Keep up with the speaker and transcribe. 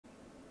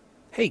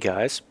Hey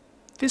guys,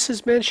 this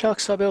is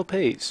Manshark Sub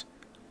LPs.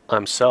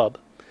 I'm Sub,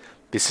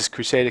 this is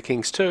Crusader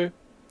Kings II,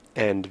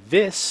 and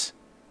this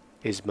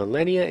is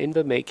Millennia in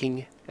the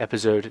Making,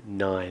 Episode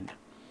 9.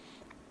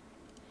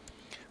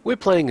 We're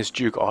playing as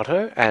Duke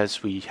Otto,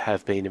 as we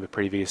have been in the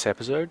previous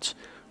episodes,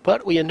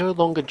 but we are no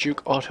longer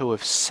Duke Otto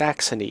of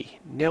Saxony,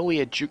 now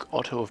we are Duke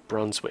Otto of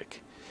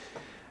Brunswick.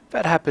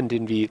 That happened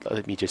in the...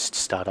 let me just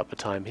start up the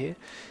time here.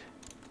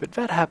 But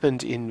that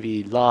happened in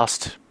the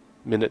last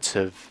minutes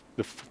of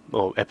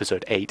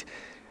episode 8,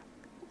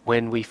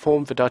 when we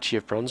formed the Duchy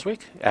of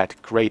Brunswick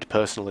at great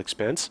personal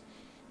expense.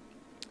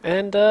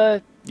 And,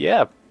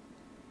 yeah,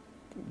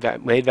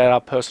 that made that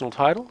our personal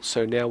title,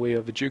 so now we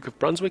are the Duke of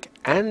Brunswick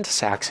and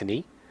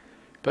Saxony,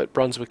 but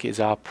Brunswick is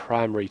our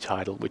primary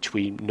title, which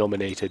we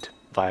nominated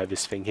via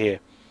this thing here.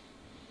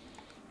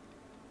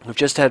 We've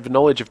just had the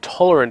knowledge of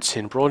tolerance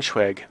in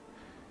Braunschweig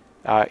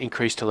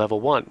increased to level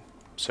 1.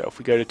 So if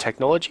we go to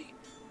technology,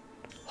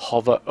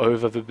 hover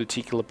over the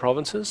particular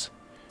provinces,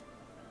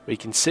 we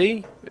can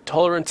see that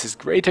tolerance is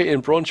greater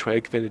in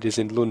Braunschweig than it is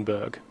in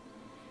Lundberg.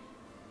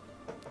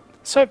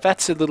 So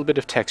that's a little bit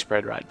of tech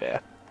spread right there.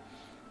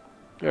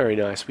 Very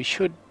nice. We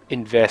should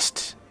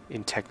invest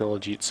in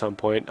technology at some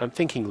point. I'm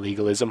thinking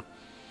legalism.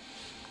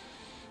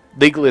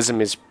 Legalism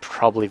is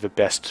probably the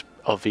best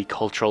of the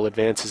cultural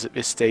advances at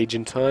this stage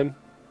in time,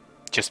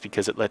 just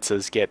because it lets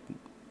us get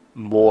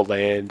more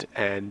land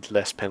and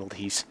less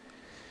penalties.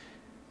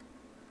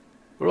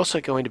 We're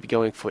also going to be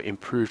going for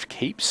improved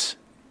keeps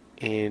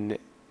in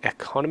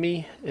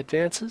economy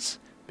advances,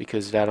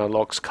 because that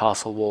unlocks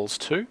castle walls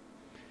too.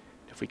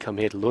 If we come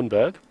here to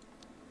Lundberg,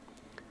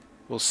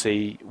 we'll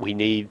see we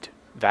need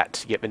that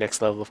to get the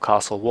next level of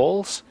castle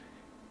walls,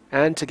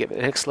 and to get the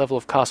next level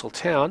of castle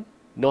town,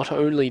 not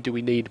only do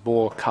we need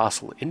more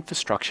castle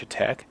infrastructure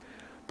tech,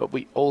 but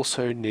we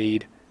also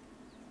need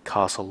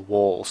castle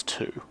walls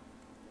too.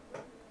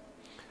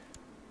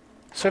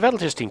 So that'll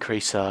just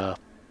increase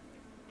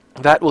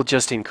that will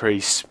just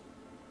increase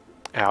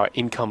our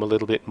income a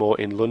little bit more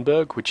in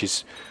Lundberg, which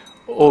is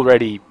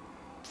already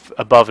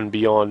above and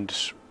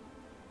beyond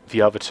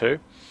the other two.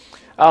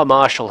 Our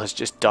marshal has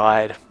just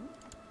died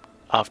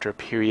after a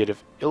period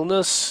of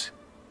illness.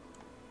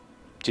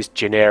 Just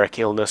generic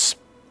illness,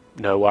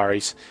 no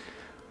worries.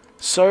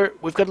 So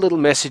we've got a little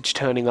message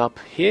turning up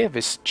here,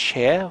 this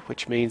chair,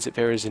 which means that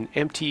there is an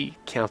empty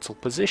council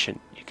position.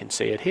 You can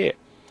see it here.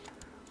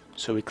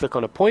 So we click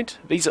on a point.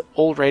 These are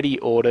already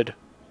ordered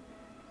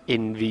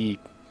in the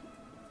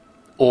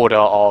order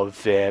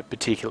of their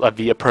particular,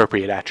 the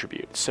appropriate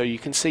attributes. So you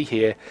can see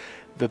here,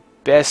 the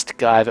best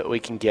guy that we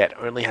can get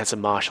only has a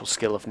martial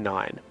skill of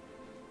 9.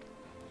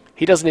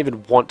 He doesn't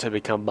even want to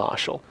become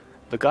marshal.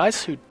 The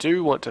guys who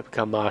do want to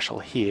become marshal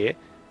here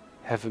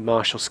have a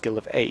martial skill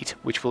of 8,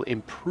 which will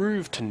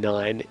improve to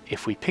 9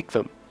 if we pick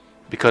them,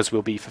 because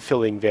we'll be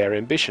fulfilling their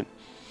ambition.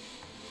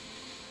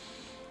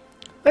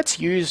 Let's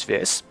use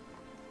this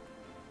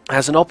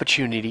as an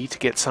opportunity to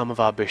get some of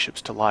our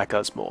bishops to like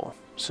us more.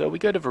 So we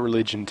go to the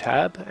religion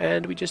tab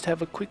and we just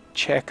have a quick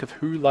check of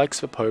who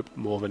likes the Pope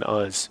more than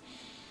us.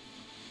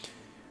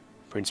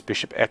 Prince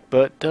Bishop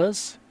Egbert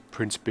does,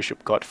 Prince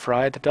Bishop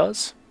Gottfried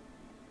does,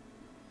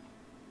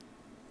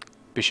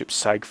 Bishop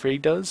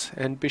Siegfried does,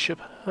 and Bishop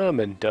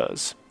Hermann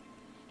does.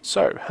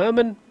 So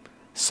Hermann,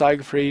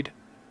 Siegfried,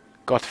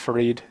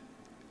 Gottfried,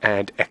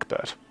 and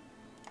Egbert.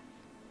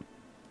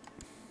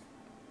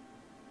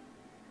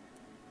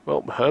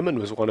 Well, Hermann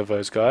was one of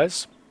those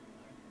guys.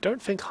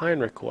 Don't think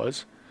Heinrich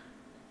was.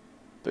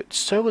 But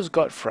so was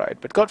Gottfried.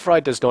 But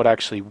Gottfried does not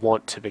actually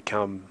want to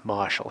become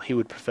marshal. He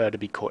would prefer to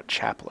be court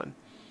chaplain.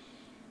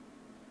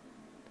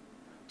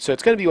 So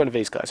it's going to be one of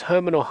these guys,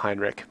 Hermann or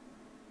Heinrich.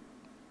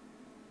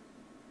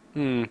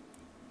 It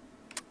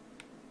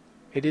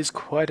is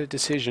quite a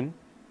decision.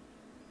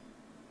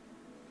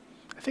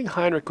 I think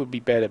Heinrich would be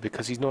better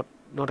because he's not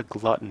a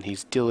glutton.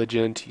 He's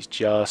diligent, he's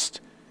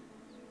just...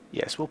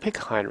 Yes, we'll pick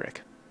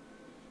Heinrich.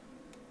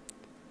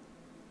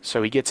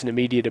 So he gets an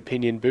immediate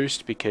opinion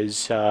boost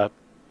because,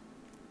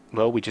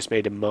 well, we just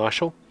made him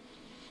marshal.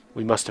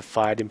 We must have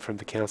fired him from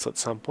the council at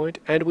some point,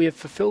 and we have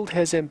fulfilled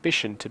his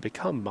ambition to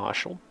become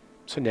marshal.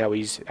 So now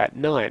he's at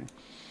 9.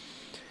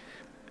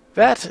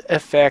 That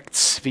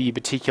affects the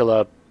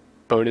particular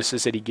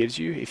bonuses that he gives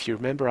you. If you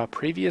remember, our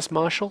previous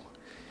marshal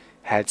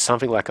had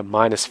something like a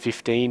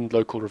 -15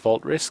 local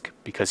revolt risk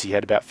because he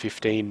had about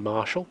 15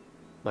 martial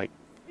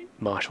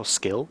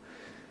skill.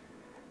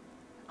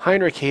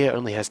 Heinrich here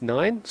only has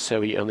 9, so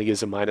he only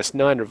gives a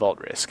 -9 revolt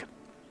risk.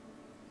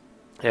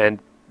 And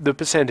the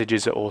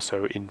percentages are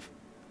also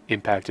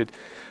impacted.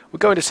 We're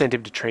going to send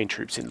him to train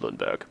troops in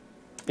Lundberg.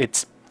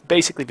 It's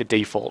basically the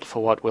default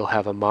for what we'll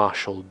have a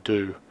marshal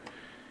do.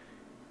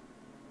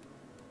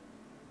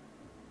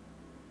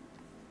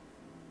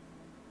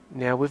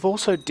 Now we've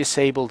also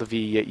disabled the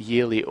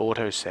yearly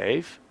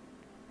autosave.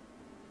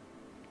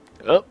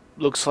 Oh,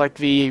 looks like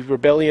the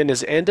rebellion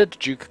has ended.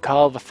 Duke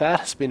Karl the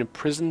Fat has been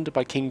imprisoned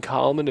by King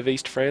Carlman of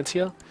East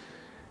Francia.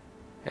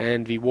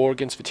 And the war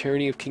against the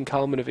tyranny of King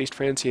Carlman of East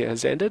Francia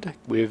has ended,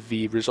 with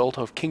the result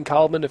of King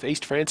Carlman of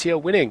East Francia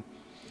winning.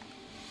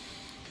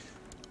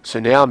 So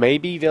now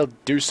maybe they'll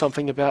do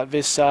something about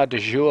this de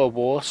jure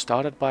war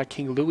started by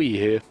King Louis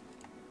here.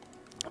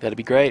 That'd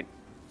be great.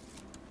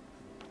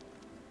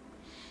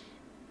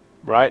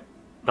 Right,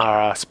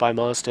 our spy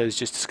master has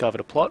just discovered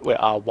a plot where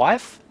our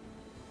wife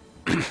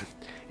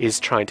is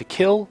trying to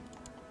kill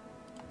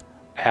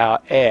our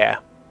heir.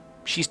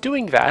 She's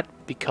doing that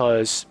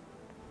because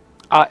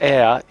our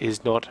heir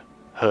is not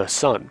her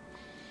son.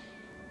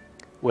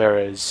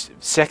 Whereas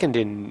second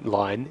in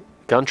line,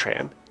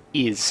 Guntram,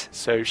 is.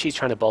 So she's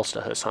trying to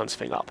bolster her son's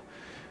thing up.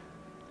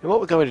 And what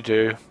we're going to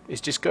do is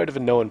just go to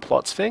the known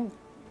plots thing.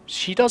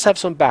 She does have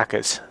some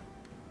backers.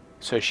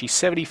 So she's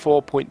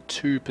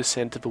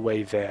 74.2% of the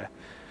way there.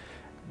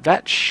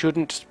 That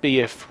shouldn't be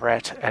a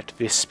threat at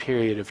this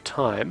period of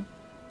time,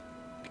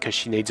 because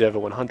she needs over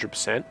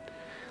 100%.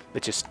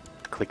 Let's just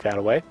click that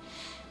away.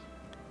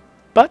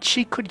 But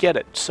she could get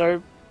it,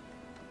 so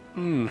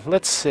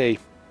let's see.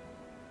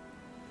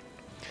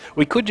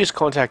 We could just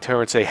contact her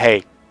and say,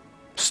 hey,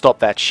 stop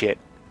that shit.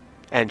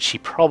 And she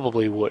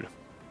probably would.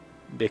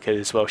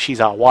 Because, well,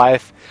 she's our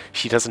wife,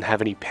 she doesn't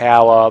have any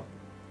power,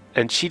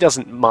 and she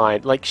doesn't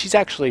mind. Like, she's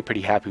actually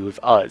pretty happy with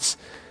us.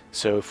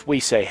 So if we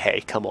say,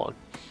 hey, come on,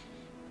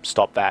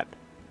 stop that,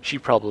 she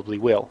probably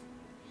will.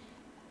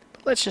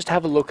 But let's just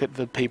have a look at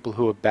the people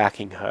who are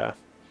backing her.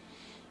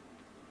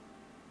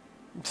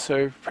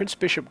 So, Prince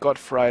Bishop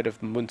Gottfried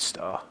of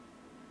Munster.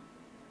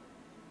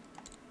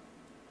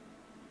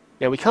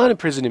 Now, we can't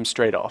imprison him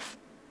straight off.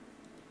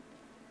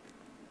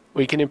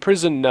 We can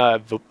imprison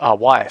our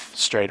wife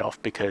straight off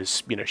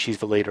because, you know, she's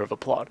the leader of a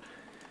plot.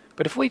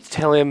 But if we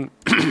tell him,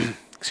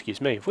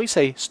 excuse me, if we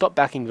say, stop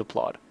backing the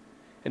plot,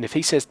 and if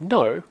he says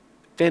no,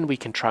 then we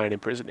can try and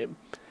imprison him.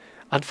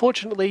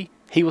 Unfortunately,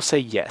 he will say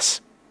yes.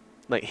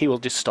 Like, he will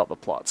just stop the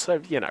plot.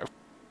 So, you know,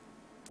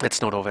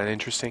 it's not all that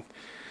interesting.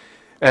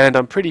 And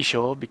I'm pretty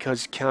sure,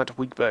 because Count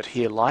Wigbert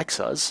here likes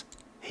us,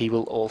 he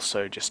will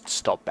also just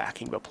stop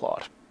backing the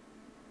plot.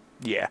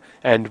 Yeah,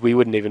 and we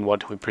wouldn't even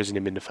want to imprison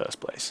him in the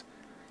first place.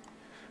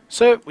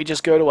 So, we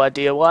just go to our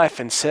dear wife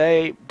and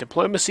say,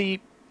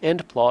 diplomacy,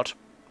 end plot,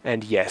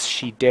 and yes,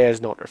 she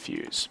dares not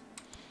refuse.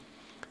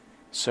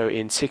 So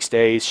in 6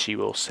 days she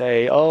will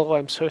say, oh,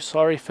 I'm so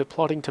sorry for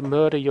plotting to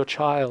murder your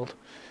child.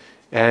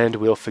 And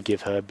we'll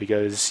forgive her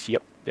because,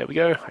 yep, there we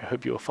go. I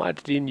hope you'll find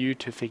it in you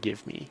to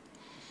forgive me.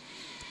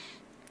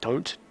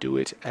 Don't do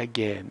it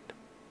again.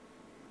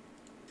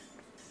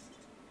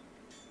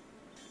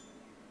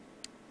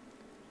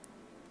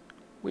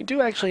 We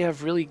do actually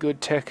have really good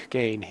tech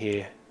gain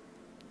here.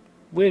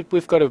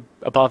 We've got a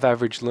above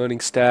average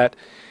learning stat,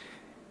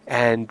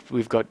 and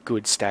we've got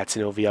good stats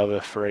in all the other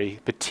three,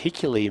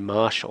 particularly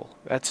martial.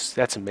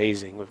 That's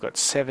amazing. We've got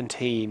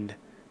 17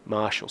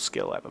 martial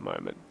skill at the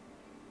moment.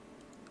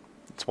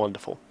 It's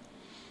wonderful.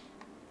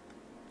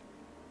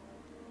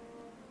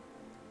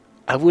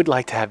 I would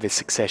like to have this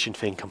succession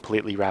thing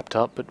completely wrapped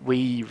up, but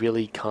we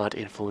really can't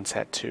influence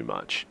that too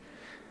much.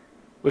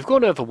 We've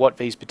gone over what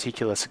these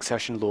particular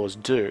succession laws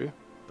do,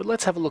 but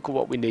let's have a look at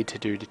what we need to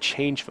do to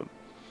change them.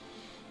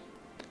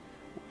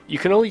 You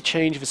can only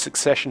change the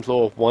succession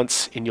law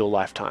once in your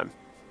lifetime.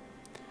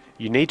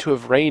 You need to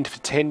have reigned for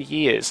 10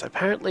 years.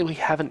 Apparently we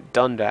haven't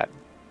done that.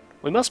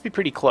 We must be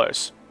pretty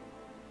close.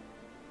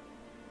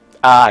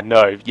 Ah,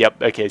 no,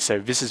 yep, okay, so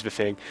this is the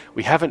thing.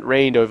 We haven't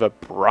reigned over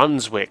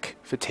Brunswick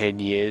for 10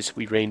 years,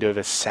 we reigned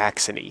over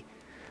Saxony.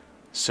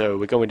 So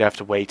we're going to have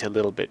to wait a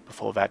little bit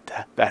before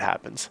that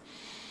happens.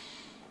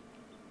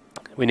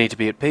 We need to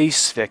be at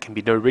peace, there can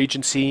be no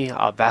regency,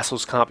 our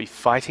vassals can't be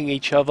fighting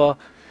each other,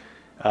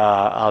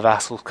 our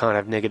vassals can't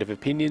have negative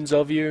opinions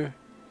of you,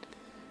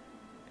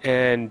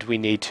 and we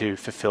need to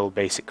fulfill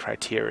basic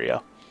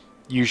criteria,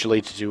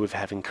 usually to do with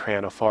having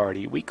crown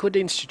authority. We could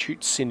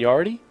institute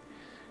seniority.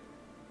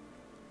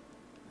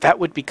 That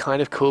would be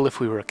kind of cool if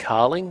we were a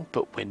Carling,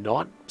 but we're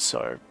not,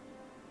 so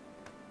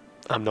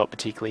I'm not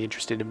particularly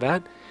interested in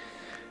that.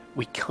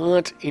 We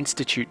can't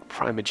institute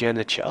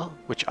primogeniture,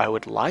 which I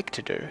would like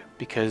to do,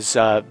 because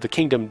the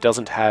kingdom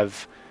doesn't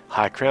have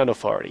high crown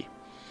authority.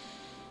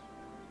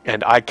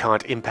 And I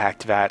can't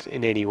impact that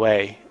in any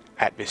way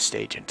at this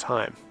stage in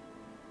time.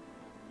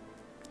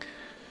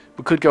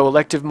 We could go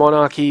elective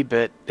monarchy,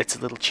 but it's a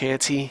little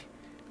chancy.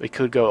 We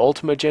could go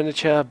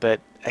ultimogeniture,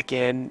 but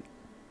again,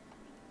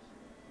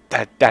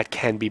 that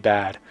can be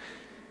bad.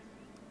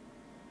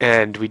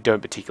 And we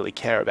don't particularly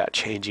care about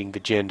changing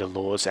the gender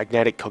laws.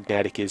 Agnatic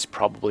Cognatic is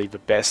probably the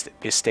best at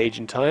this stage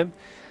in time,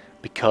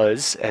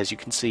 because, as you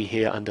can see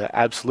here under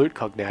Absolute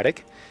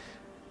Cognatic,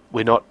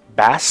 we're not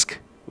Basque,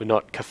 we're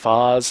not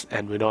Cathars,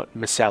 and we're not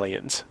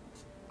Massalians.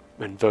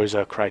 And those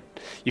are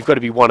you've got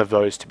to be one of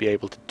those to be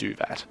able to do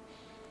that.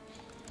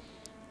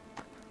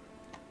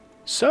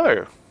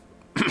 So,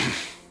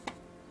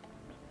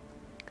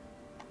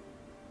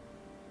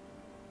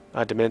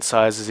 our demand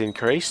size is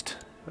increased.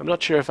 I'm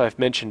not sure if I've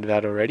mentioned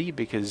that already,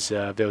 because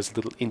there was a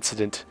little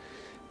incident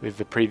with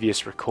the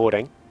previous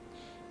recording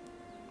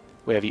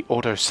where the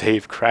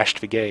autosave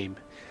crashed the game.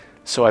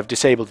 So I've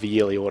disabled the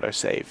yearly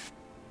autosave,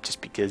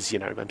 just because, you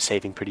know, I'm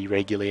saving pretty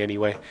regularly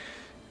anyway.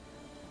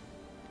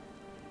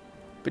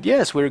 But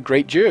yes, we're a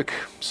great duke,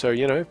 so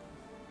you know,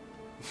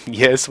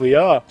 yes we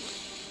are.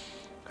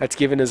 That's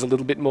given us a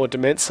little bit more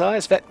domain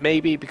size. That may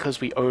be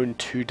because we own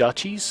 2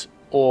 duchies,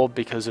 or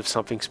because of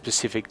something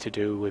specific to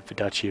do with the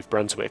Duchy of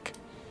Brunswick.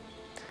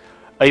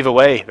 Either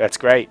way, that's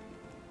great.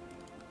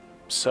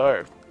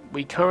 So,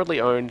 we currently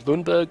own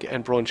Lundberg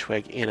and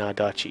Braunschweig in our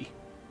duchy.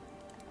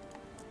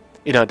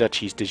 In our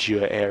duchy's de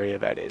jure area,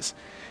 that is.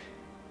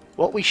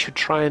 What we should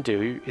try and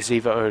do is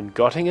either own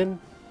Göttingen,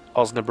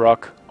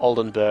 Osnabrück,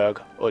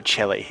 Oldenburg, or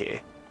Celle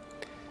here.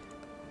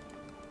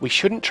 We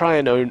shouldn't try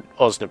and own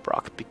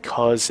Osnabrück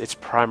because its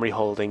primary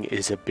holding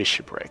is a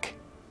bishopric.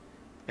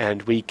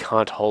 And we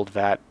can't hold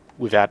that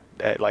without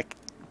like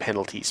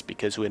penalties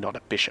because we're not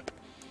a bishop.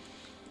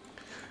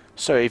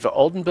 So either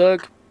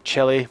Oldenburg,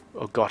 Celle,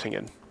 or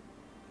Göttingen.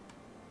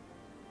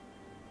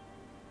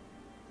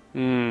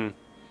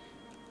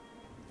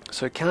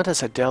 So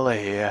Countess Adela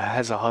here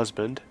has a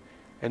husband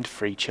and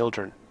 3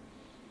 children.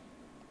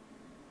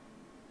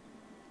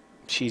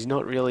 She's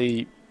not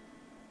really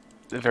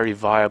a very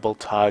viable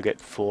target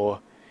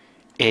for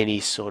any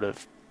sort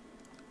of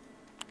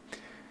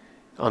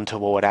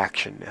untoward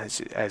action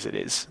as it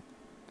is.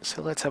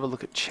 So let's have a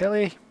look at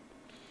Celle.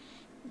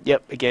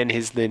 Yep, again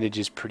his lineage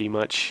is pretty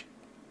much,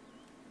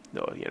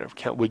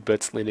 Count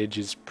Wigbert's lineage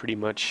is pretty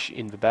much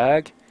in the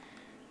bag.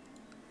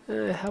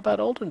 How about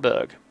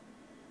Oldenburg?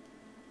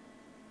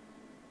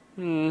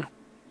 Not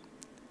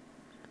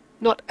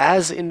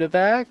as in the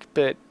bag,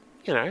 but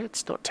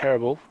it's not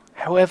terrible.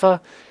 However,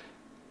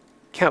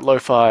 Count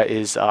Lothar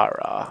is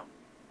our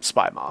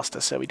spy master,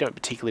 so we don't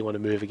particularly want to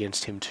move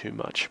against him too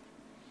much.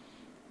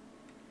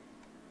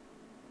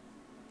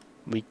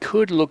 We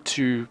could look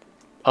to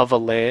other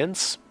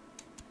lands,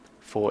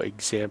 for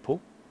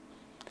example.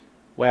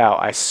 Wow,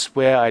 I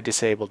swear I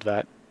disabled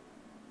that.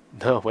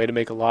 No, way to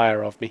make a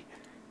liar of me.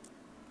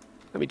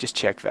 Let me just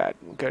check that.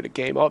 We'll go to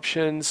game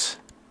options,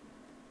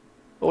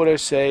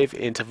 autosave,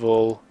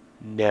 interval,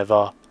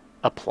 never,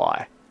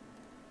 apply.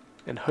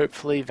 And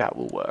hopefully that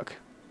will work.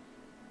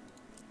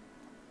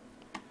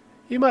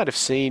 You might have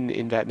seen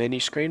in that menu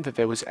screen that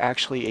there was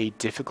actually a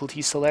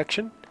difficulty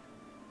selection.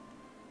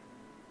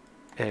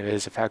 And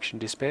there's a faction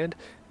disband.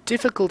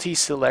 Difficulty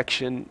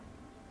selection,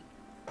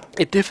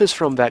 it differs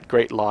from that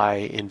great lie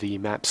in the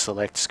map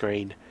select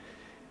screen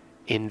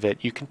in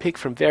that you can pick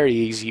from very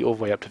easy all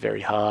the way up to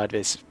very hard.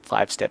 There's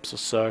 5 steps or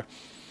so.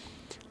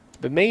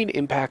 The main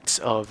impacts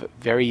of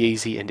very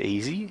easy and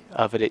easy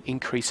are that it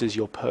increases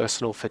your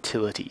personal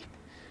fertility.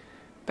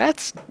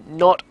 That's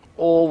not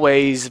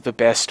always the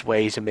best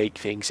way to make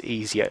things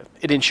easier.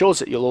 It ensures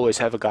that you'll always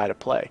have a guy to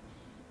play.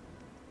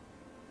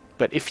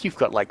 But if you've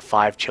got like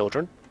 5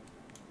 children,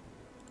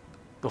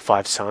 or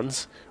 5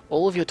 sons,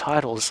 all of your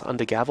titles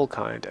under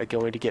Gavelkind are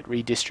going to get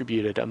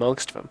redistributed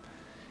amongst them.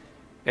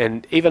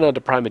 And even under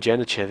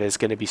primogeniture, there's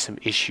going to be some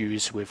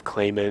issues with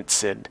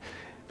claimants and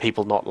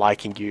people not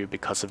liking you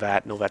because of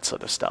that and all that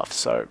sort of stuff.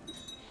 So,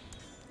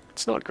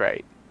 it's not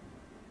great.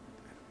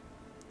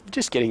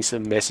 Just getting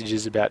some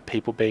messages about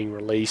people being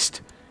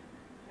released.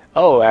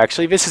 Oh,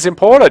 actually, this is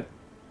important!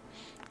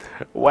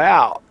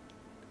 Wow!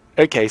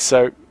 Okay,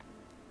 so,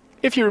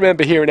 if you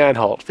remember here in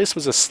Anhalt, this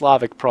was a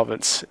Slavic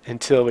province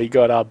until we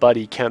got our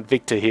buddy Count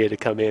Victor here to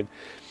come in.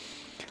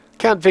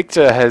 Count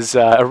Victor has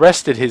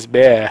arrested his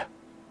mayor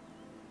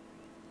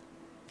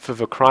for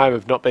the crime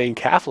of not being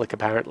Catholic,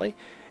 apparently,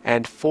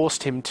 and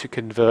forced him to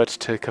convert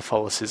to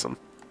Catholicism.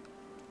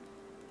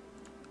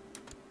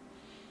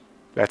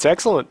 That's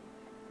excellent.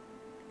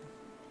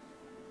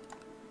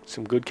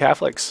 Some good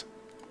Catholics.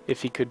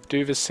 If he could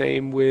do the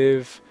same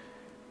with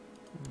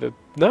the...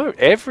 No,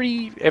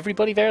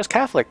 everybody there is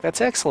Catholic.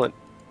 That's excellent.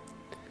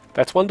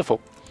 That's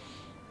wonderful.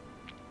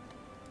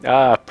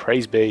 Ah,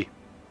 praise be.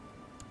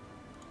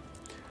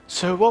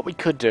 So what we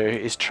could do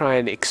is try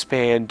and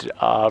expand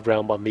our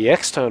realm on the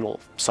external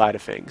side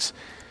of things.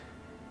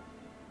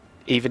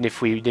 Even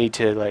if we need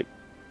to like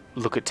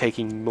look at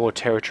taking more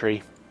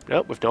territory.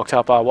 Oh, we've knocked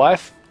up our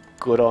wife.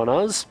 Good on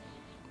us.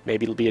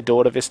 Maybe it'll be a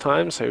daughter this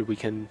time so we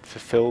can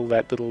fulfill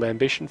that little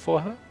ambition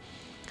for her.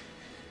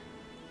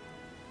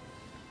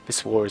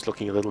 This war is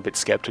looking a little bit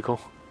skeptical.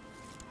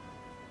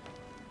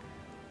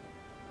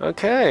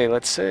 Okay,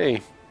 let's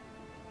see.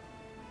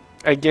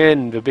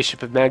 Again, the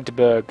Bishop of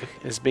Magdeburg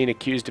has been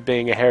accused of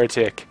being a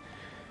heretic.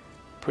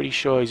 Pretty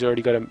sure he's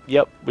already got a...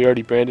 Yep, we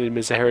already branded him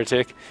as a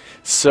heretic.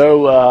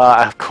 So,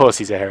 of course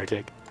he's a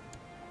heretic.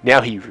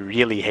 Now he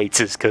really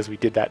hates us because we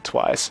did that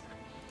twice.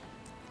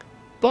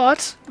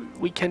 But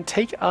we can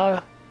take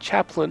our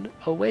chaplain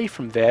away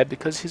from there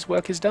because his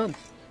work is done.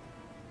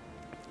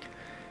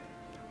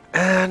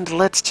 And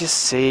let's just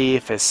see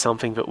if there's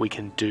something that we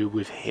can do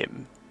with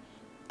him.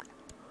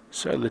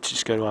 So let's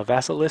just go to our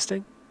vassal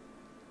listing.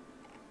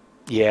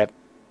 Yeah,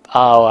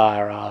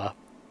 our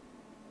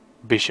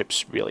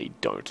bishops really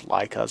don't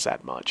like us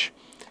that much.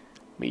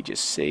 Let me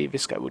just see,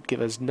 this guy would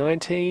give us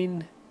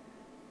 19,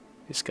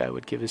 this guy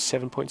would give us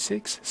 7.6,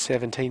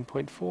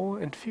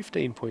 17.4 and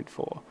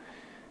 15.4.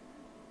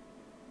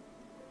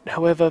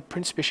 However,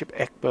 Prince Bishop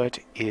Egbert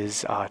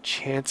is our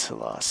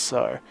Chancellor,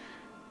 so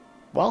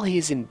while he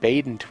is in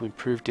Baden to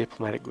improve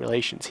diplomatic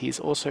relations, he is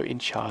also in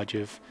charge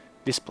of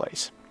this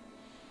place.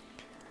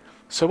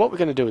 So what we're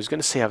going to do is going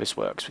to see how this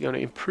works. We're going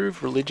to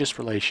improve religious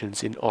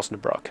relations in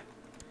Osnabrück,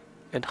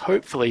 and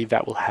hopefully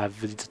that will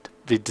have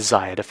the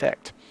desired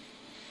effect.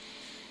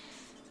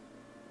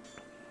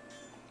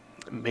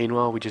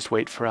 Meanwhile, we just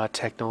wait for our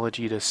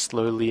technology to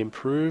slowly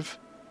improve.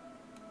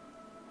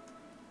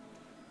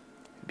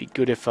 It'd be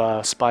good if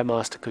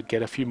Spymaster could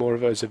get a few more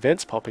of those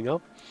events popping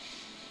up.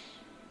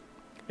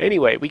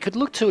 Anyway, we could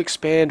look to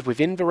expand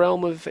within the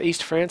realm of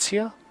East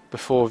Francia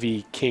before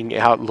the king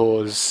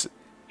outlaws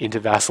into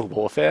vassal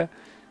warfare.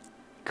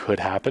 Could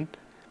happen.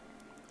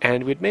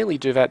 And we'd mainly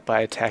do that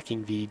by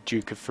attacking the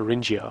Duke of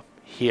Thuringia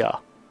here.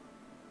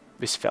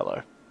 This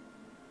fellow.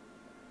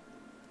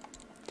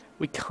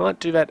 We can't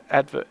do that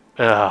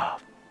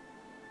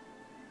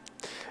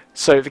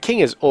So the king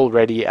has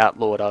already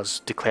outlawed us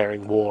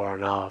declaring war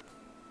on our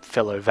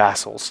fellow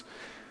vassals.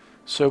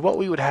 So what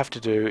we would have to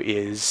do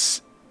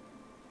is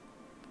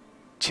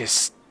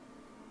just...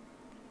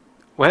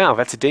 Wow,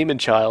 that's a demon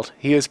child.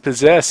 He is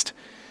possessed.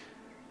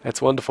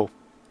 That's wonderful.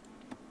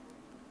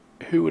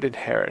 Who would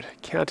inherit?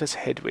 Countess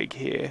Hedwig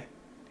here,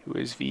 who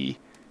is the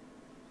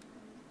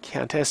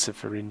Countess of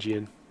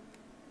Thuringian.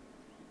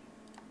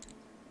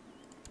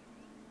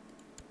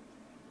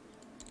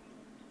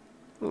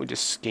 We're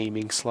just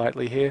scheming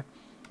slightly here.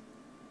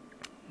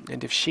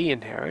 And if she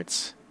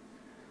inherits...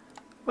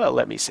 Well,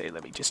 let me see.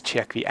 Let me just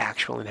check the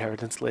actual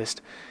inheritance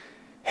list.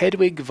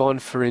 Hedwig von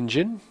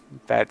Thuringen,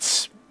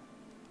 that's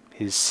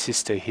his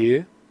sister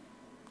here.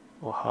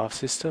 Or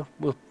half-sister.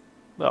 Well,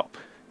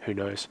 who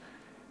knows.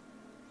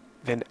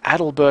 Then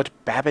Adalbert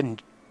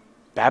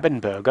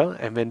Babenberger,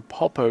 and then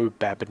Poppo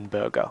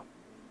Babenberger.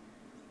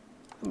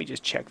 Let me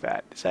just check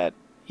that. Is that...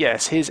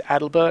 Yes, here's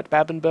Adalbert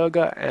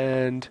Babenberger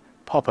and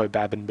Poppo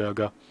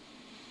Babenberger.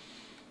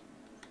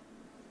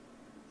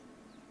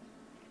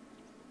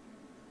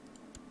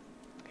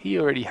 He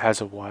already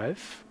has a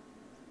wife.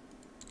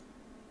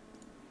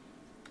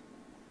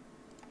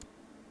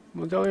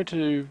 We're going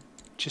to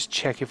just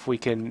check if we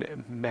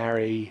can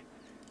marry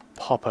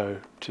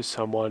Poppo to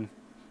someone.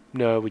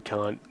 No, we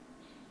can't.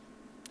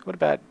 What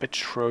about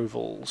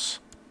betrothals?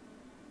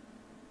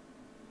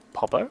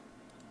 Poppo?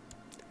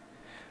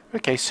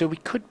 Okay, so we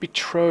could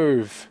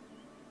betroth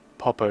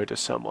Poppo to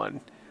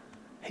someone.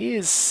 He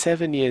is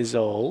 7 years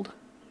old.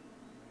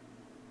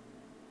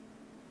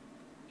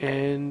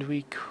 And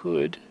we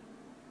could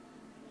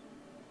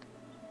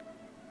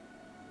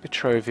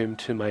betroth him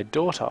to my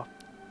daughter.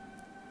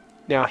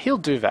 Now, he'll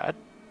do that.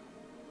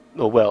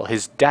 Or, well,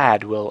 his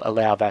dad will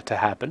allow that to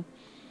happen.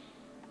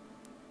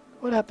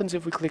 What happens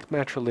if we click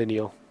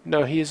matrilineal?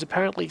 No, he is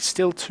apparently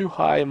still too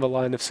high in the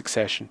line of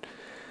succession.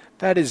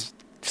 That is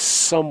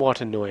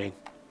somewhat annoying.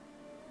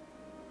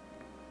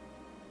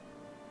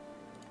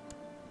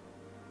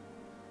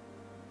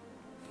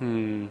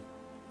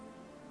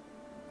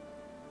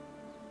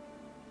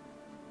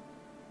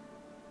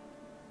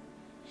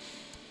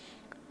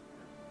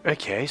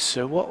 Okay,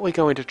 so what we're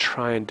going to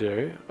try and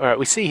do... Alright,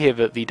 we see here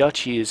that the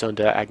duchy is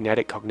under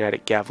agnatic,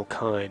 cognatic,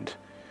 gavelkind.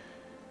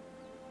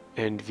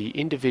 And the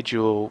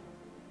individual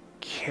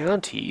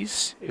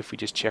counties, if we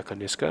just check on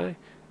this guy,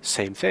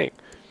 same thing.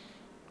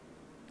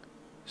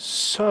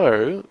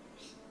 So,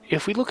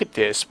 if we look at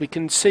this, we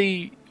can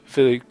see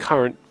the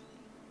current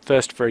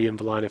first three in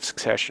the line of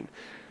succession.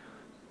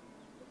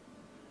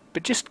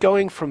 But just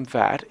going from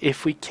that,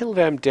 if we kill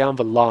them down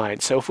the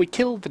line, so if we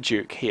kill the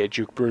Duke here,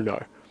 Duke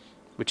Bruno,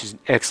 which is an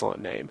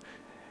excellent name,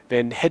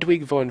 then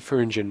Hedwig von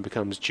Thuringen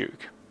becomes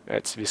Duke.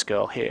 That's this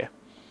girl here.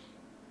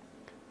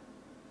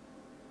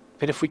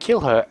 Then if we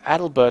kill her,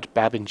 Adalbert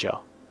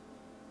Babinger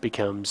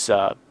becomes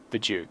the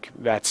Duke.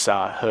 That's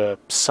her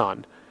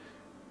son.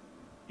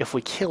 If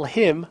we kill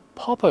him,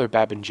 Poppo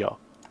Babinger,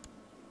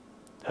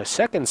 her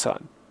second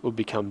son, will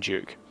become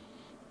Duke.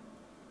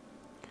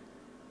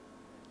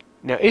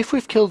 Now, if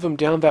we've killed them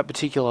down that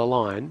particular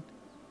line,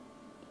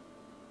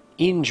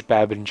 Inge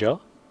Babinger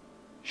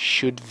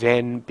should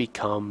then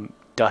become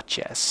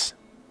Duchess.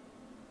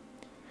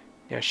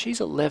 Now, she's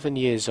 11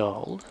 years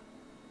old.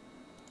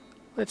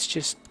 Let's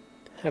just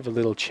have a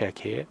little check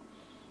here.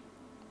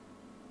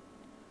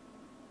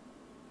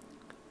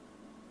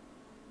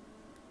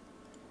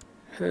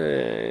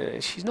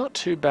 She's not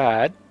too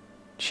bad.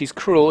 She's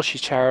cruel, she's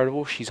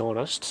charitable, she's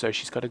honest, so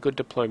she's got a good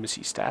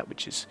diplomacy stat,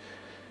 which is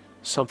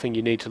something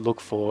you need to look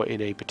for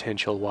in a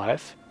potential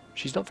wife.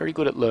 She's not very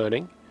good at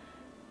learning.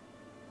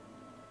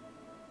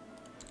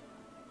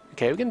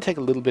 Okay, we're going to take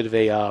a little bit of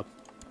a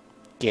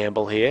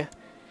gamble here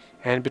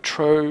and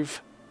betroth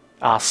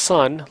our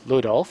son,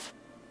 Ludolf,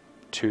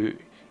 to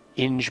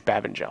Inge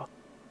Babinger.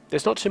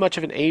 There's not too much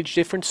of an age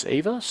difference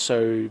either,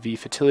 so the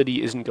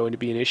fertility isn't going to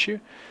be an issue.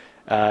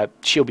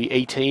 She'll be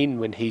 18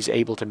 when he's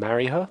able to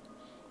marry her.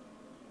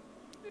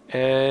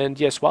 And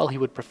yes, while he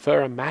would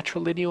prefer a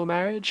matrilineal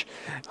marriage,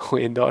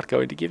 we're not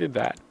going to give him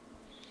that.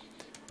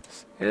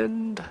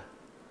 And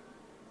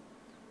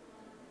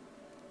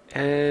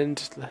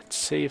let's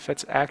see if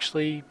that's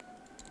actually...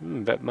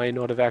 that may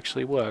not have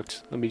actually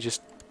worked. Let me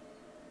just...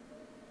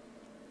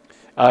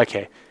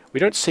 Okay, we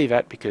don't see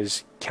that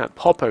because Count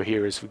Poppo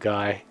here is the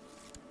guy.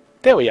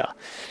 There we are.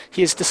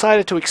 He has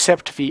decided to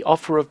accept the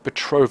offer of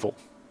betrothal,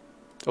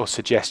 or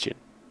suggestion.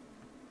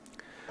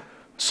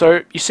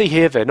 So, you see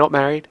here, they're not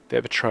married,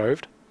 they're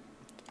betrothed.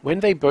 When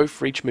they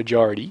both reach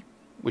majority,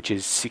 which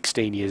is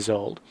 16 years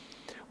old,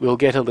 we'll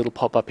get a little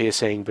pop-up here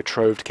saying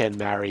betrothed can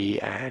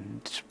marry,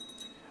 and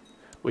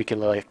we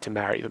can elect to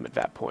marry them at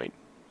that point.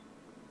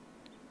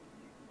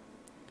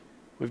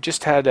 We've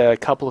just had a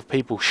couple of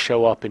people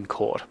show up in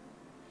court.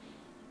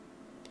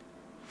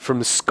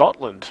 From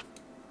Scotland.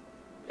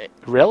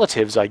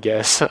 Relatives, I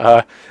guess.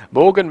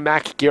 Morgan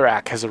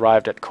MacGirrack has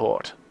arrived at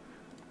court.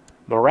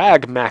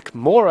 Morag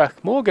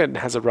Morgan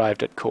has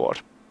arrived at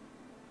court.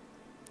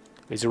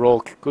 These are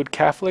all good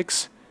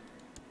Catholics.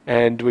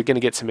 And we're going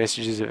to get some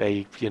messages that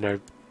they,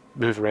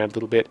 move around a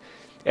little bit.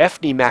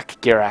 Ethne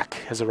MacGirrack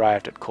has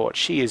arrived at court.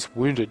 She is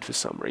wounded for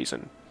some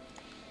reason.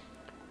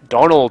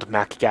 Donald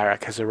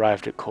MacGarrack has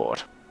arrived at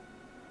court.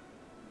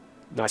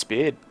 Nice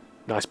beard.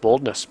 Nice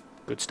baldness.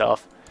 Good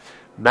stuff.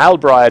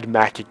 Malbride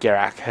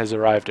MacGarrack has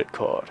arrived at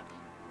court.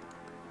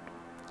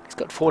 He's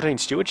got 14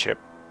 stewardship.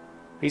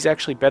 He's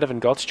actually better than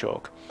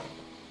Gottschalk.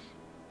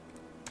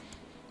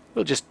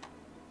 We'll just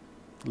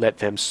let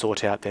them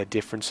sort out their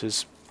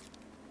differences.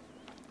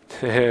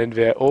 And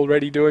they're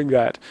already doing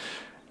that.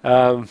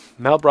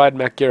 Malbride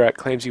MacGarrack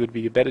claims he would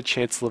be a better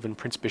Chancellor than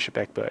Prince Bishop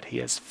Egbert. He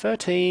has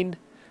 13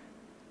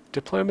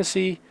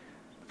 diplomacy.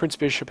 Prince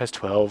Bishop has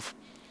 12.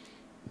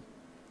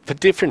 The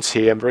difference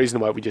here, and the reason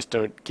why we just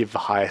don't give the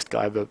highest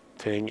guy the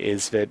thing,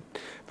 is that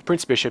the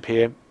Prince Bishop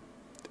here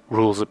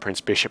rules the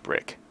Prince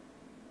Bishopric.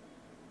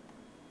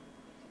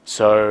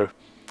 So,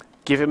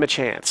 give him a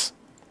chance.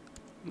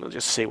 We'll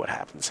just see what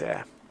happens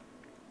there.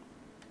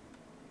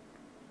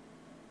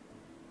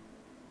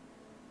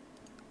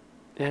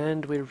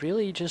 And we're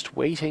really just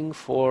waiting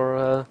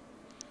for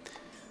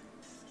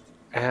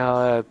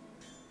our,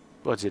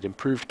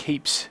 improved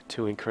keeps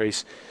to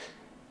increase.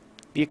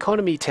 The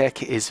economy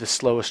tech is the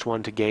slowest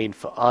one to gain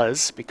for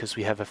us because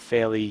we have a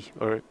fairly,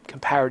 or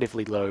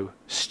comparatively low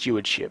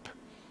stewardship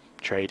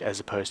trait as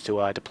opposed to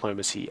our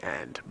diplomacy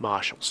and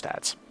martial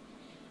stats.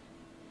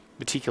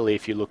 Particularly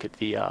if you look at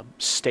the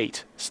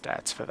state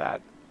stats for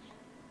that.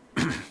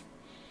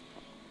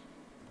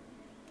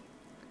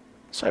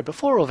 So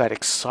before all that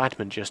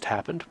excitement just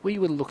happened, we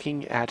were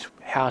looking at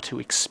how to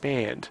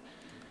expand.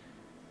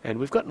 And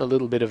we've gotten a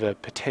little bit of a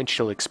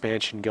potential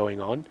expansion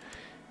going on.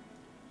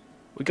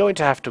 We're going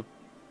to have to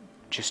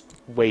just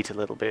wait a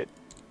little bit,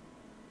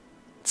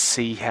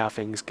 see how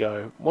things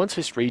go. Once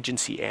this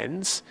regency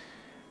ends,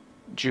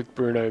 Duke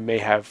Bruno may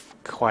have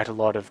quite a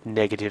lot of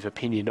negative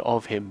opinion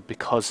of him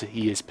because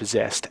he is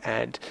possessed,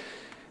 and,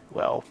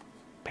 well,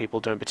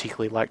 people don't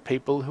particularly like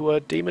people who are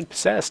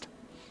demon-possessed.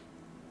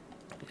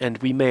 And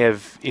we may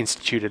have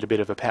instituted a bit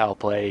of a power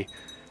play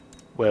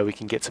where we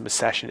can get some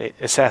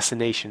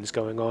assassinations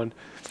going on.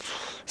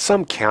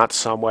 Some count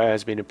somewhere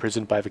has been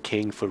imprisoned by the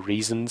king for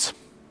reasons.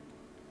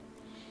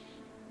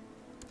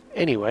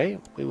 Anyway,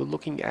 we were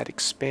looking at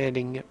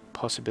expanding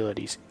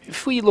possibilities.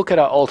 If we look at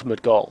our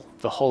ultimate goal,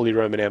 the Holy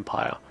Roman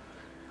Empire,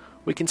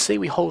 we can see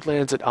we hold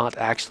lands that aren't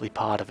actually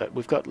part of it.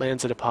 We've got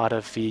lands that are part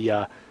of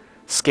the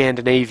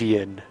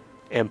Scandinavian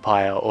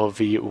Empire, or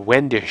the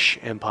Wendish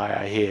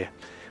Empire here.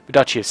 The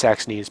Duchy of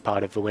Saxony is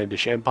part of the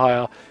Wendish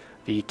Empire,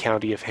 the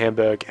County of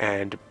Hamburg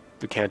and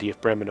the County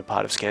of Bremen are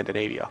part of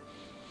Scandinavia.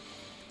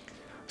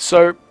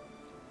 So,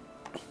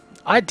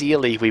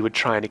 ideally we would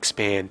try and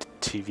expand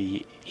to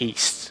the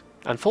east.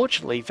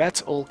 Unfortunately,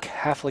 that's all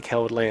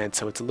Catholic-held land,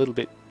 so it's a little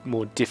bit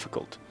more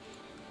difficult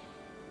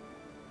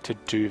to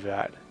do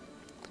that.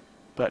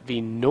 But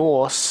the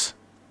Norse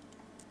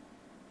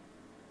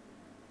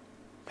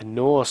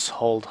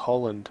hold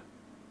Holland.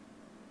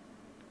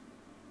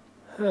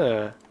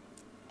 Huh.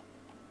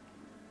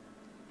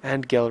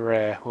 And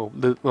Gelre.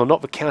 Well,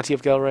 not the County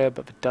of Gelre,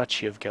 but the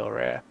Duchy of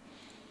Gelre.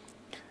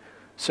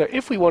 So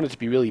if we wanted to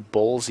be really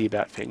ballsy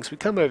about things, we'd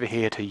come over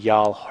here to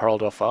Jarl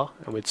Haraldoffer,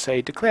 and we'd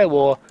say, declare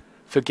war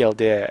for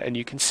Gelder, and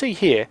you can see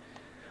here,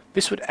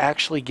 this would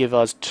actually give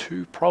us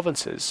two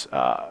provinces.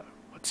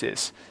 What's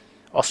this?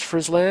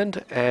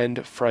 Ostfriesland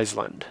and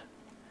Friesland.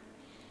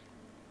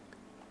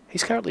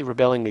 He's currently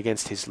rebelling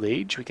against his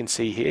liege. We can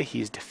see here he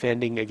is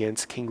defending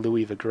against King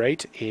Louis the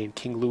Great in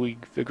King Louis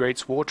the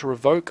Great's war to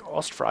revoke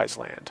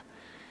Ostfriesland.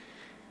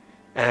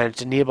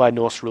 And nearby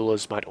Norse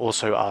rulers might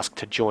also ask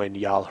to join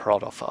Jarl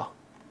Haraldoffer.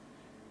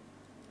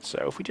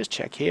 So if we just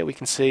check here, we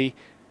can see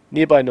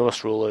nearby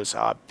Norse rulers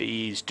are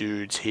these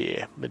dudes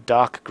here. The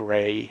dark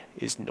grey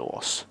is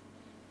Norse.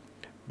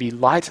 The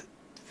light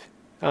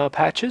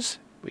patches,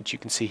 which you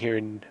can see here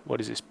in,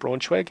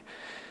 Braunschweig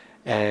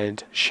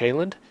and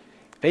Shaland,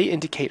 they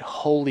indicate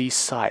holy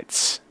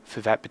sites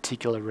for that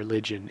particular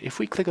religion. If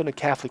we click on a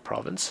Catholic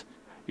province,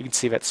 you can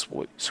see that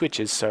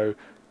switches, so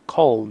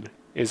Köln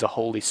is a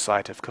holy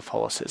site of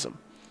Catholicism.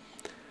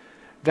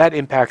 That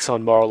impacts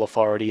on moral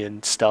authority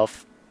and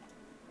stuff,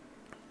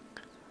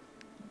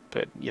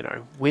 but,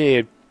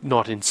 we're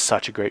not in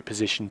such a great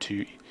position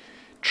to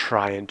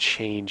try and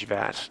change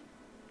that.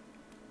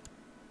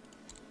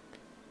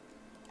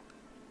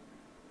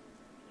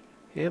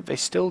 Yeah, they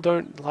still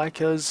don't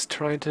like us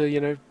trying to,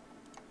 you know,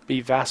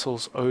 be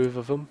vassals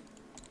over them.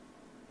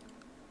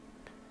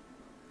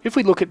 If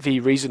we look at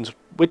the reasons,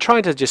 we're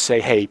trying to just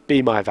say, hey,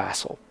 be my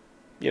vassal.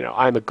 You know,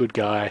 I'm a good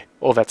guy,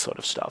 all that sort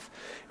of stuff.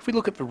 If we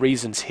look at the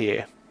reasons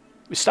here,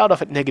 we start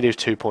off at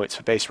 -2 points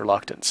for base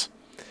reluctance.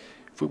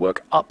 If we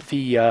work up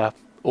the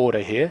order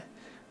here,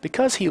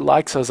 because he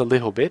likes us a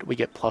little bit, we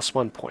get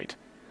 +1 point.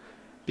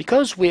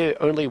 Because we're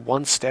only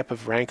one step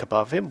of rank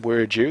above him,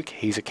 we're a duke,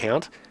 he's a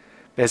count,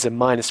 there's a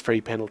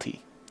 -3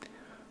 penalty.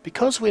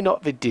 Because we're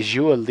not the de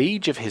jure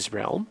liege of his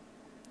realm,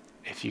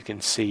 if you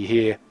can see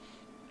here,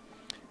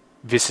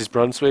 this is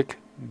Brunswick,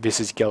 this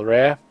is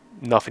Gelre,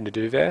 nothing to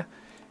do there.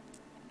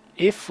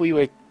 If we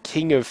were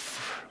king of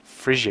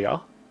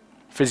Frisia,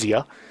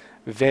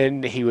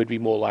 then he would be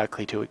more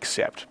likely to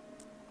accept.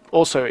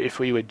 Also, if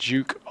we were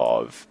duke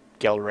of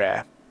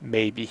Gelre,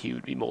 maybe he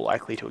would be more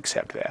likely to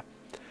accept there.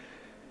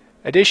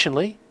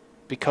 Additionally,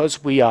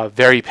 because we are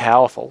very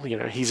powerful, you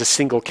know, he's a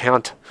single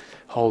count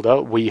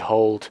holder, we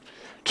hold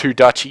 2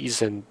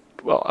 duchies and,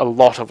 well, a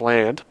lot of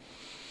land,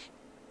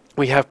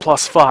 we have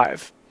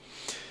 +5.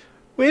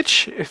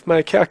 Which, if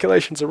my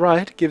calculations are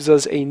right, gives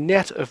us a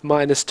net of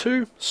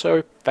 -2,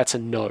 so that's a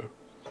no.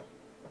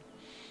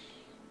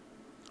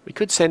 We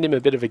could send him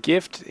a bit of a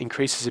gift,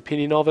 increase his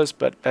opinion of us,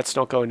 but that's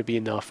not going to be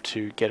enough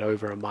to get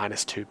over a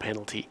 -2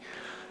 penalty.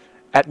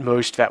 At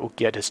most, that will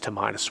get us to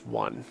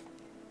 -1.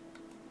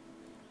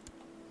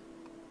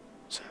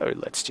 So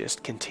let's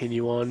just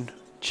continue on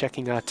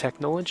checking our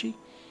technology.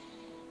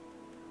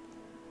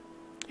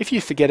 If you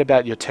forget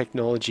about your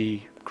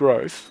technology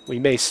growth, we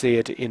may see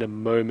it in a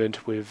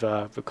moment with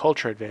the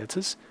culture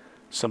advances.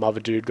 Some other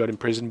dude got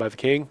imprisoned by the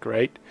king,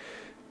 great.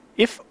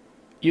 If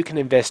you can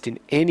invest in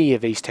any of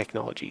these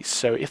technologies,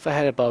 so if I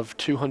had above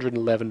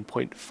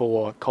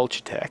 211.4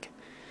 culture tech,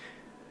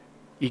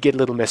 you get a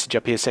little message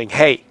up here saying,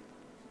 hey,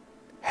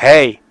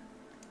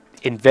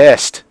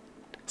 invest,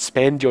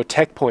 spend your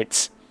tech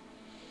points.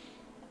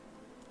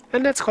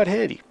 And that's quite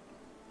handy.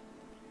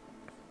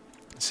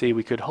 See,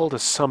 we could hold a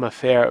summer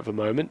fair at the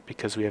moment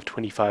because we have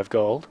 25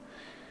 gold.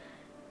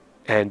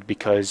 And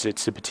because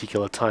it's a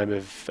particular time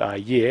of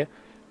year,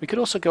 we could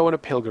also go on a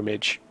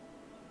pilgrimage.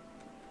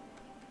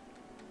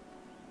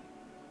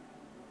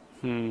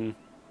 Going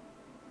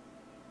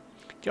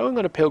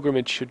on a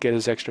pilgrimage should get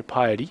us extra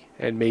piety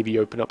and maybe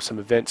open up some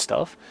event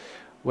stuff,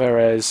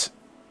 whereas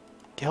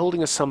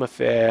holding a summer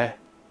fair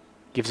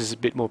gives us a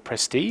bit more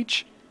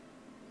prestige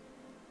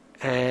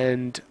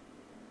and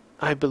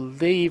I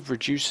believe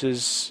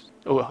reduces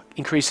or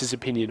increases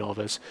opinion of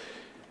us.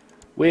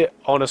 We're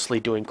honestly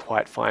doing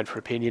quite fine for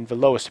opinion. The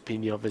lowest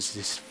opinion of us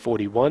is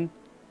 41,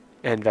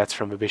 and that's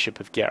from a Bishop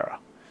of Gera.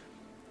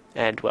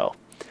 And, well,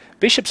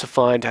 bishops are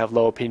fine to have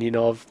low opinion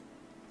of.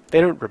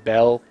 They don't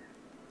rebel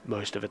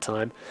most of the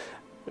time.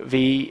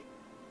 The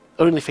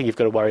only thing you've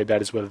got to worry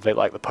about is whether they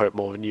like the Pope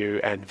more than you,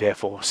 and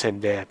therefore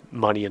send their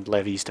money and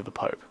levies to the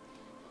Pope.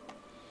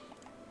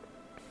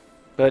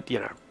 But, you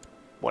know,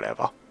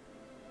 whatever.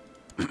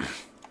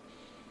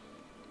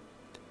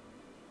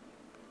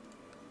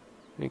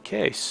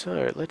 Okay,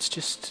 so let's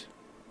just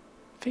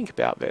think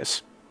about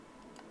this.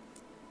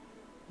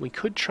 We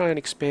could try and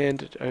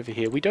expand it over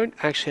here. We don't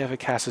actually have a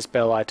Casus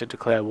Belli to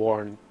declare war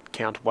on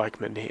Count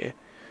Weichmann here.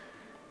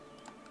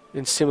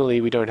 And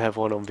similarly, we don't have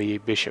one on the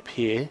bishop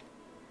here.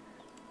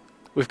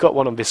 We've got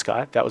one on this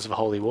guy. That was the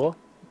Holy War.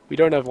 We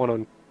don't have one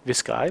on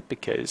this guy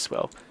because,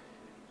 well,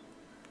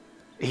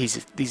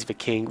 he's the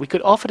king. We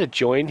could offer to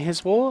join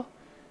his war.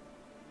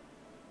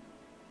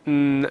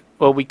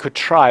 Well, we could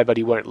try, but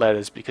he won't let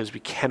us because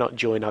we cannot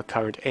join our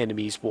current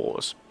enemy's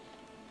wars.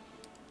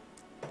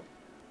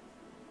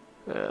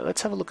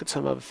 Let's have a look at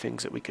some other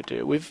things that we could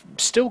do. We've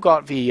still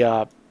got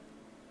the,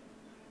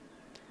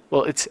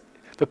 well, it's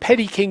the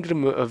petty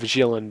kingdom of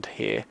Zeeland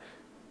here.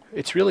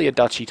 It's really a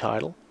duchy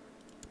title,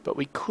 but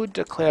we could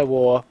declare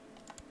war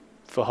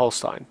for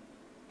Holstein.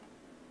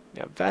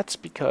 Now, that's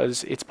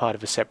because it's part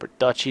of a separate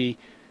duchy.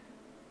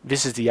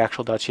 This is the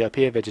actual duchy up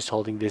here. They're just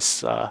holding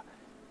this, I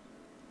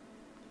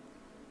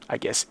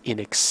guess, in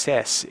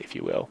excess, if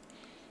you will.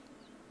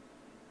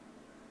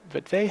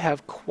 But they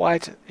have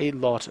quite a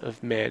lot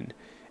of men,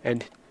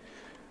 and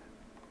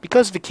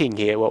because the king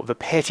here, well, the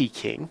petty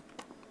king,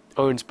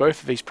 owns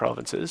both of these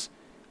provinces,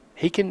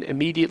 he can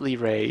immediately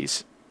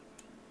raise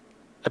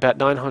about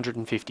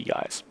 950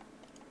 guys.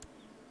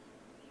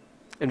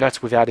 And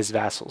that's without his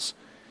vassals.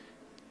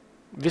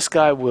 This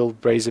guy will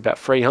raise about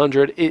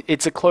 300.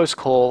 It's a close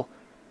call,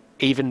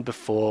 even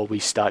before we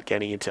start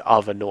getting into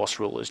other Norse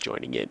rulers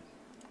joining in.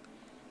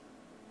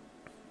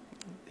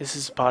 This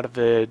is part of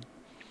the...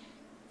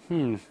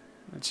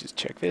 let's just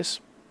check this.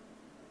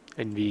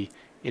 In the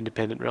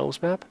Independent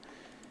Realms map.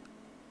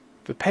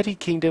 The petty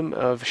kingdom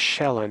of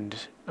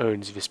Shelland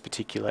owns this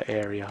particular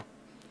area.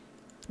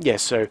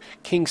 Yes, so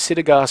King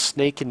Sidigar,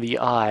 Snake in the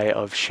Eye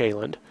of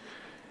Shaeland.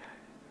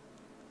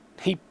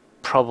 He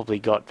probably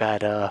got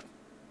that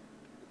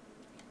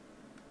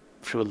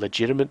through a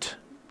legitimate...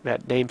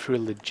 that name through a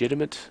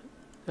legitimate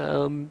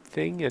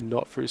thing, and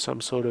not through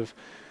some sort of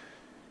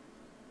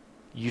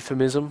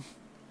euphemism.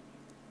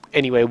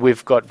 Anyway,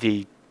 we've got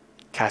the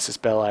Casus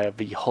Belli of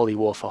the Holy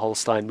War for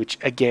Holstein, which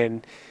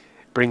again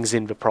brings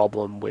in the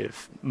problem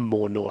with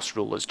more Norse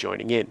rulers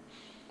joining in.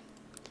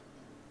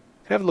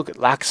 Have a look at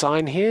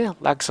Laxine here.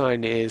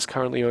 Laxine is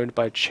currently owned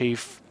by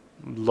Chief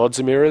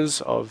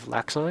Lodzimiras of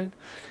Laxine.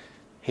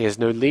 He has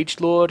no liege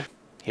lord,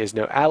 he has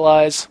no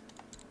allies.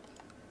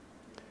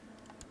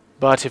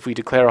 But if we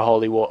declare a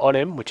holy war on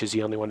him, which is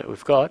the only one that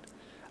we've got,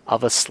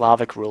 other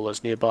Slavic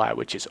rulers nearby,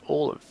 which is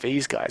all of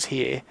these guys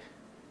here,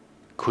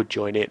 could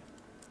join in.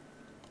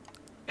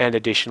 And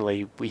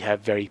additionally, we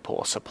have very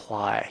poor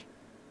supply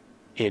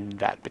in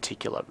that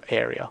particular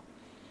area.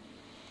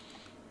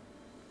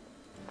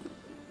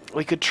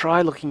 We could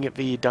try looking at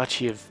the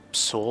Duchy of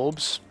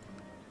Sorbs.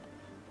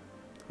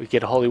 We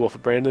get a holy war for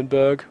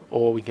Brandenburg,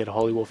 or we get a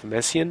holy war for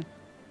Meissen.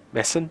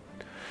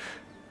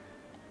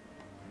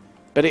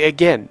 But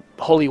again,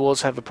 holy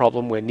wars have a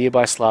problem where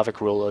nearby Slavic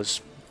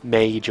rulers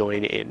may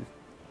join in.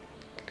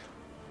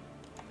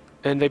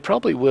 And they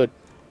probably would.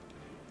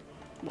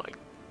 Like,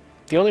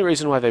 the only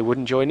reason why they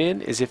wouldn't join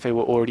in is if they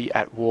were already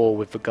at war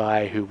with the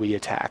guy who we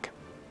attack.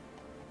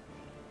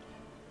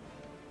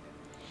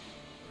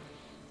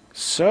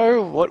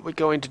 So, what we're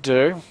going to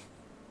do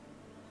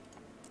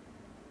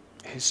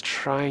is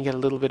try and get a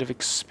little bit of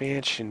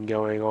expansion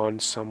going on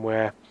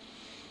somewhere.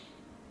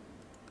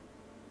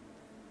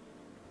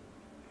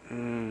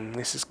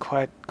 This is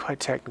quite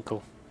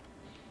technical.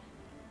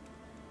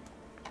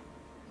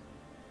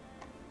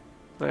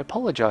 I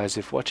apologize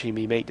if watching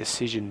me make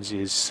decisions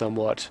is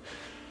somewhat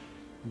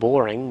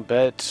boring,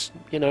 but,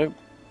 you know,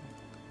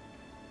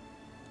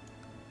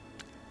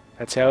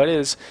 that's how it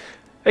is.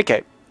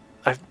 Okay,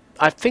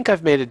 I think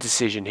I've made a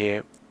decision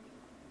here.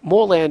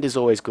 More land is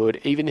always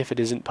good, even if it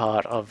isn't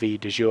part of the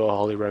de jure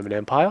Holy Roman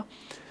Empire.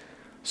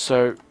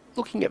 So,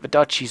 looking at the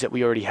duchies that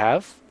we already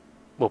have,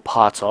 well,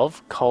 parts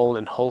of, Cologne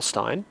and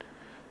Holstein,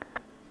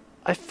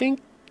 I think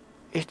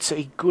it's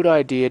a good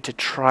idea to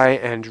try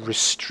and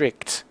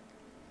restrict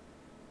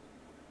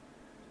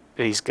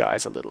these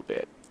guys a little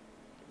bit.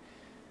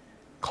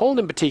 Cologne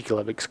in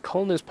particular, because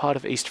Cologne is part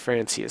of East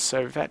Francia,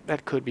 so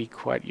that could be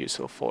quite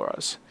useful for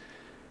us.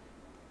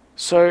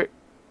 So,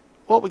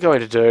 what we're going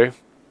to do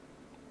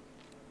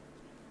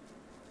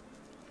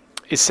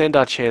is send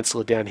our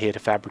Chancellor down here to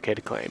fabricate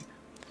a claim.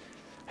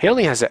 He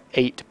only has an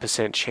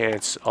 8%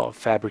 chance of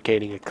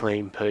fabricating a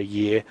claim per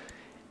year,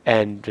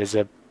 and there's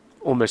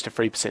almost a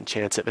 3%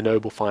 chance that the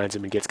noble finds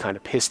him and gets kind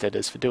of pissed at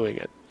us for doing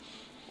it.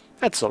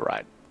 That's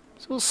alright.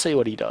 So we'll see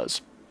what he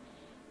does.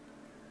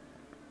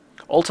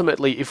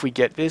 Ultimately, if we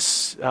get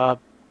this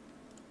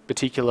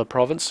particular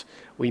province,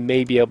 we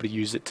may be able to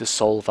use it to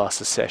solve our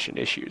secession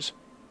issues.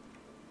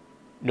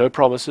 No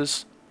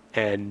promises,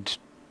 and,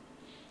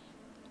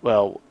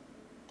 well,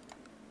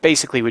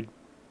 basically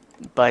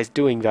by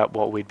doing that,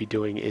 what we'd be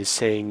doing is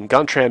saying,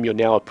 Guntram, you're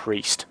now a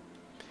priest.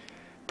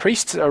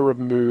 Priests are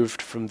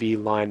removed from the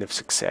line of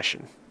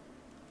succession.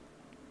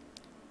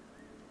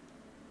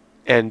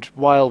 And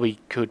while we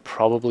could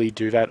probably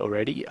do that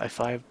already, if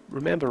I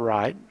remember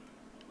right,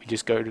 we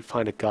just go to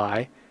find a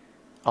guy,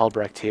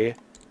 Albrecht here.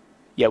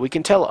 Yeah, we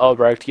can tell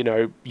Albrecht, you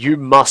know, you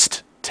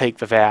must take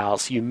the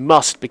vows, you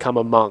must become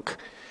a monk,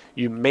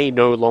 you may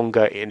no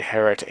longer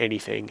inherit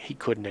anything. He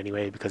couldn't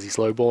anyway because he's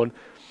lowborn.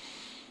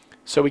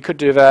 So we could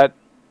do that,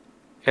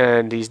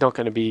 and he's not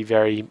going to be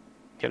very,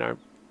 you know,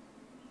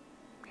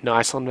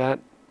 nice on that.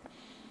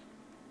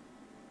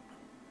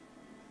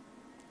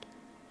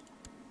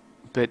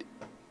 But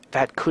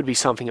that could be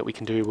something that we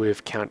can do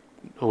with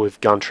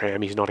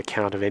Guntram. He's not a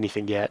count of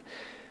anything yet.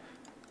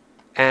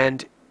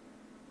 And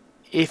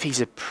if he's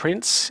a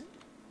prince,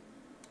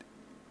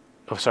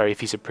 if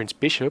he's a prince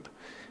bishop,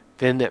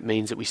 then that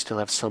means that we still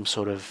have some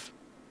sort of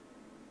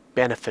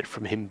benefit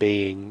from him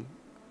being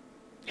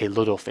a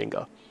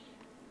Littlefinger.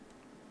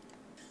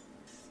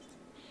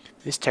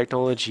 This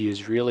technology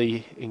is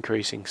really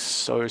increasing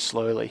so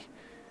slowly.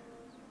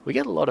 We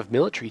get a lot of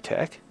military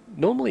tech.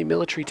 Normally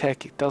military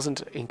tech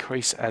doesn't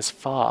increase as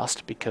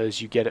fast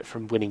because you get it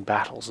from winning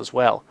battles as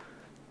well.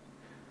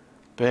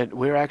 But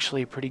we're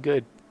actually pretty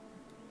good.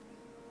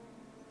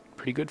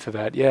 Pretty good for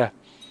that, yeah.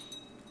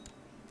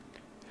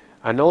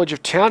 Our knowledge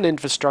of town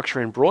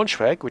infrastructure in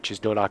Braunschweig, which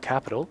is not our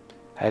capital,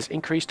 has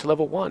increased to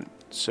level 1.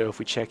 So if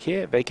we check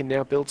here, they can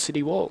now build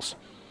city walls.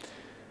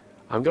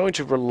 I'm going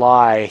to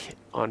rely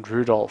on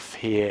Rudolf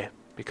here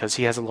because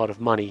he has a lot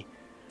of money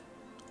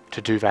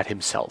to do that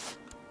himself.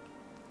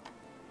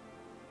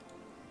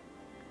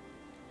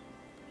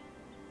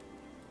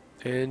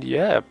 And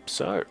yeah,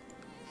 so.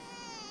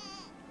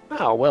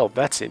 Oh, well,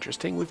 that's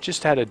interesting. We've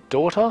just had a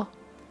daughter.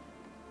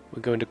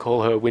 We're going to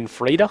call her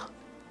Winfrieda.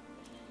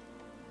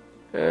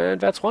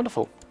 And that's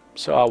wonderful.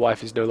 So our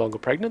wife is no longer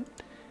pregnant.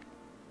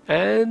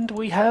 And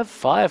we have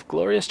 5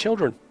 glorious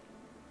children.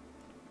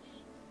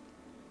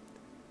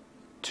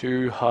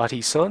 2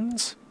 hearty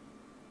sons.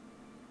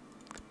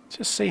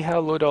 Just see how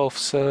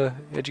Ludolf's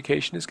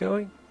education is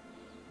going.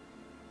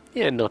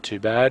 Yeah, not too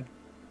bad.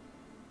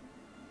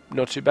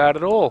 Not too bad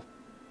at all.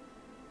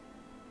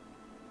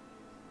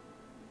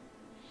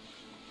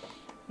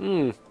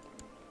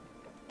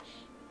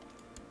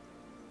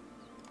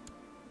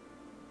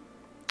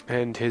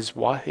 And his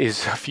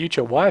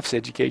future wife's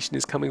education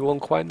is coming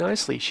along quite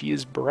nicely. She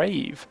is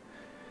brave.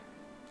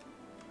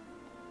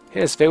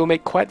 Yes, they will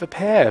make quite the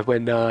pair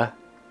when they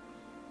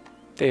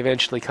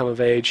eventually come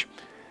of age.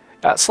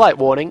 Slight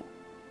warning.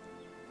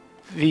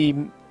 The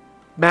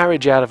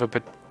marriage out of a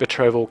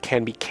betrothal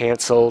can be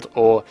cancelled,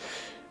 or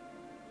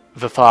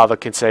the father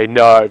can say,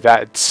 no,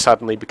 that's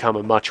suddenly become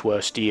a much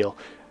worse deal.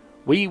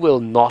 We will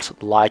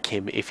not like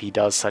him if he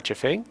does such a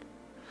thing.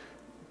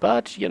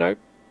 But, you know,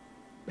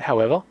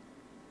 however.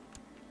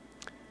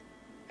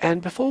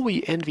 And before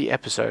we end the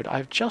episode,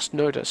 I've just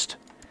noticed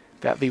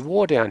that the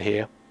war down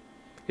here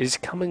is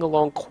coming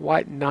along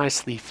quite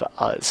nicely for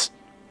us.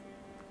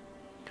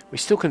 We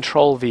still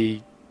control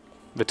the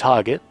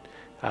target,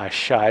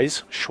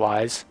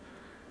 Schweiz.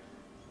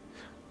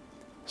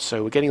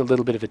 So we're getting a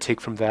little bit of a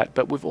tick from that,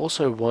 but we've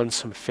also won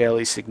some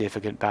fairly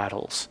significant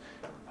battles.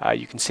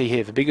 You can see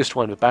here the biggest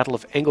one, the Battle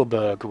of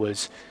Engelberg,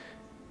 was,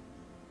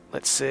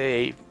 let's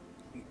see,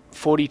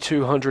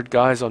 4,200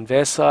 guys on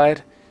their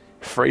side,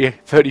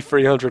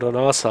 3,300 on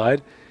our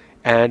side,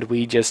 and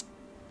we just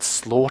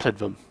slaughtered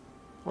them.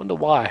 Wonder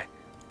why.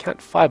 Count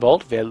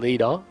Firebolt, their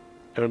leader,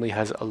 only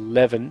has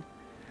 11,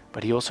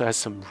 but he also has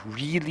some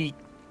really,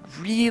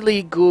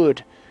 really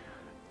good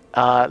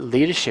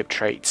leadership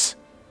traits.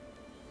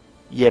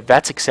 Yeah,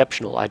 that's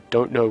exceptional. I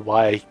don't know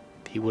why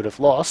he would have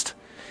lost,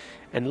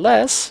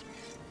 unless...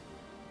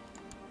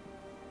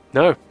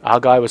 No, our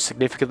guy was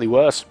significantly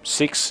worse.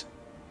 6,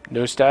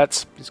 no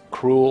stats, he's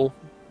cruel,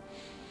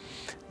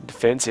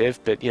 defensive,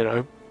 but you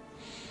know,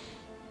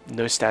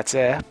 no stats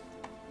there.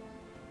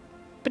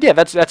 But yeah,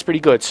 that's pretty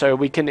good. So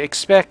we can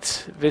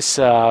expect this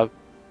war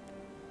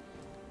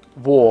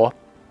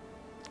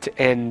to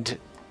end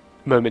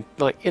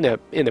in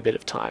a bit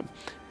of time,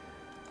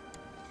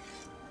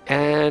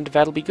 and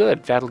that'll be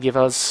good. It'll give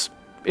us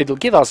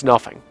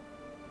nothing,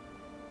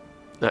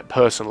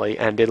 personally,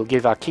 and it'll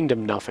give our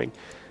kingdom nothing.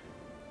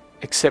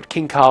 Except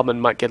King Carlman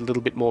might get a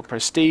little bit more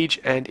prestige,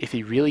 and if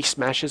he really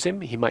smashes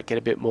him, he might get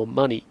a bit more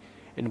money,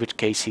 in which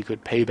case he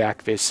could pay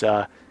back this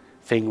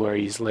thing where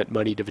he's lent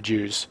money to the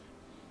Jews.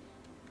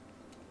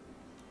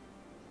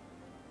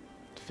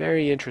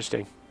 Very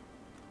interesting.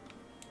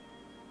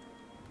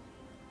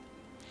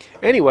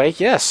 Anyway,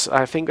 yes,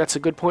 I think that's a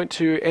good point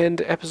to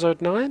end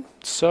episode 9.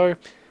 So,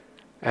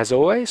 as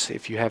always,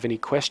 if you have any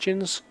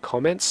questions,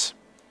 comments,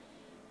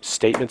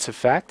 statements of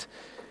fact,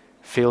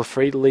 feel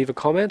free to leave a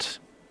comment.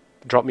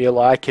 Drop me a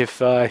like if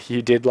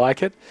you did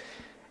like it.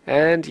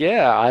 And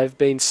yeah, I've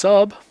been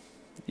Sub.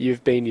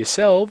 You've been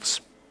yourselves.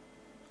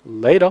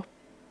 Later.